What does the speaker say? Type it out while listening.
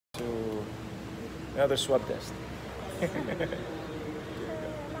Another swab test.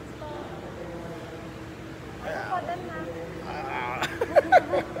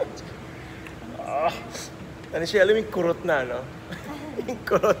 Ano siya, alam yung kurot na, no? Yung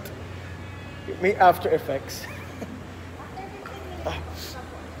kurot. May after effects.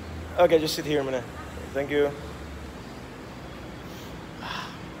 Okay, just sit here muna. Thank you.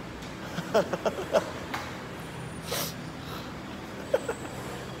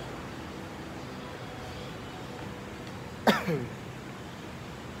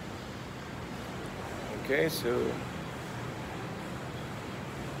 Okay, so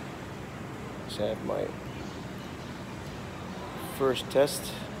I have my first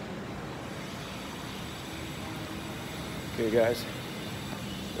test. Okay, guys.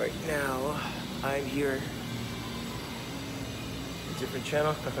 Right now, I'm here. A different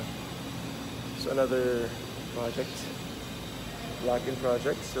channel. So another project, lock-in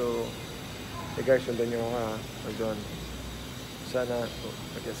project. So, hey guys, sundan nyo pag doon. Sana,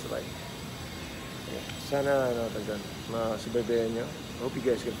 I guess like, sana pag doon, masubaybayan nyo. Hope you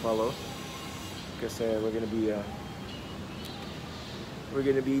guys can follow. Because we're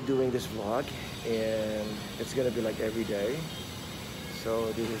gonna be doing this vlog, and it's gonna be like every day.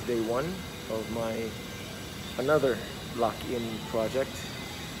 So this is day 1 of my another lock-in project.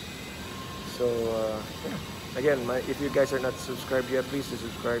 So yeah. Again, if you guys are not subscribed yet, please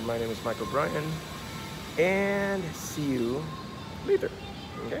subscribe. My name is Michael Bryan, and see you later.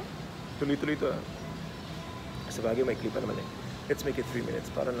 Okay? Tuloy-tuloy to. Sa bagay, may clip pa naman eh. Let's make it 3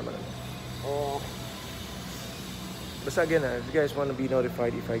 minutes para naman. Oh. Basta again, if you guys want to be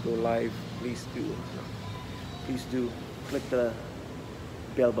notified if I go live, please do. Please do click the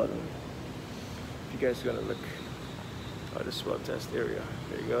bell button. If you guys are gonna look at the swab test area,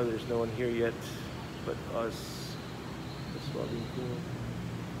 there you go. There's no one here yet, but us. The swabbing pool.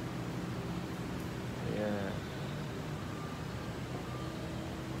 Yeah.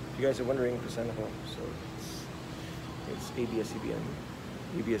 If you guys are wondering, percent ako. So it's abs-cbn.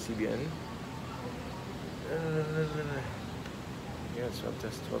 abs-cbn. Yeah, swab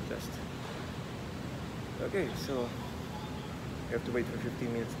test. Okay, so you have to wait for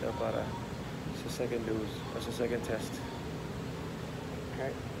 15 minutes now para sa second dose or sa second test.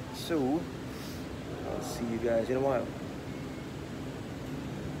 Okay, so I'll see you guys in a while.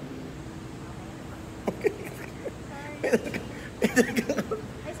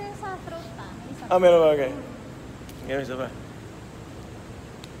 Isa sa throat pa. Meron ba? Okay. Ngayon isa pa.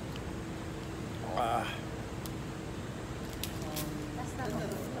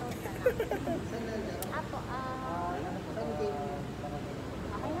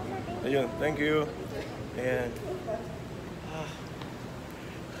 Ayun, thank you. Ayan.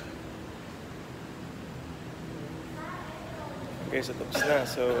 Okay, so tapos na.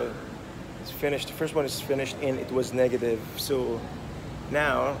 So it's finished. The first one is finished and it was negative. So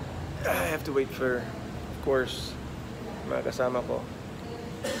now I have to wait for, of course, mga kasama ko.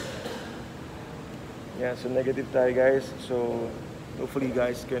 Yeah, so negative tayo, guys. So hopefully you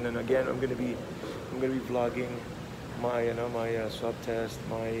guys can, and again I'm gonna be vlogging my swab test,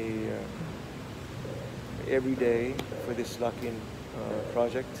 my every day for this lock-in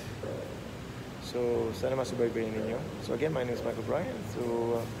project. So sana masubaybayan ninyo. So again, my name is Michael Bryan.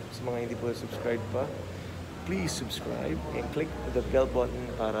 So sa mga hindi po subscribe pa, please subscribe and click the bell button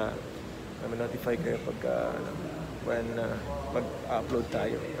para ma-notify kayo pagka when mag-upload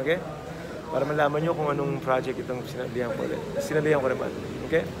tayo. Okay? Para malaman nyo kung anong project itong sinalihan ko ulit. Sinalihan ko naman.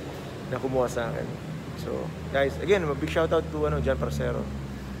 Okay? Na kumuha sa akin. So, guys, again, a big shout out to John Parcero.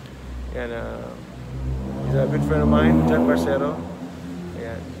 Yan, he's a good friend of mine, John Parcero.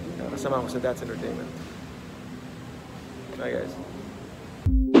 Ayan, kasama ko sa That's Entertainment. Bye, guys.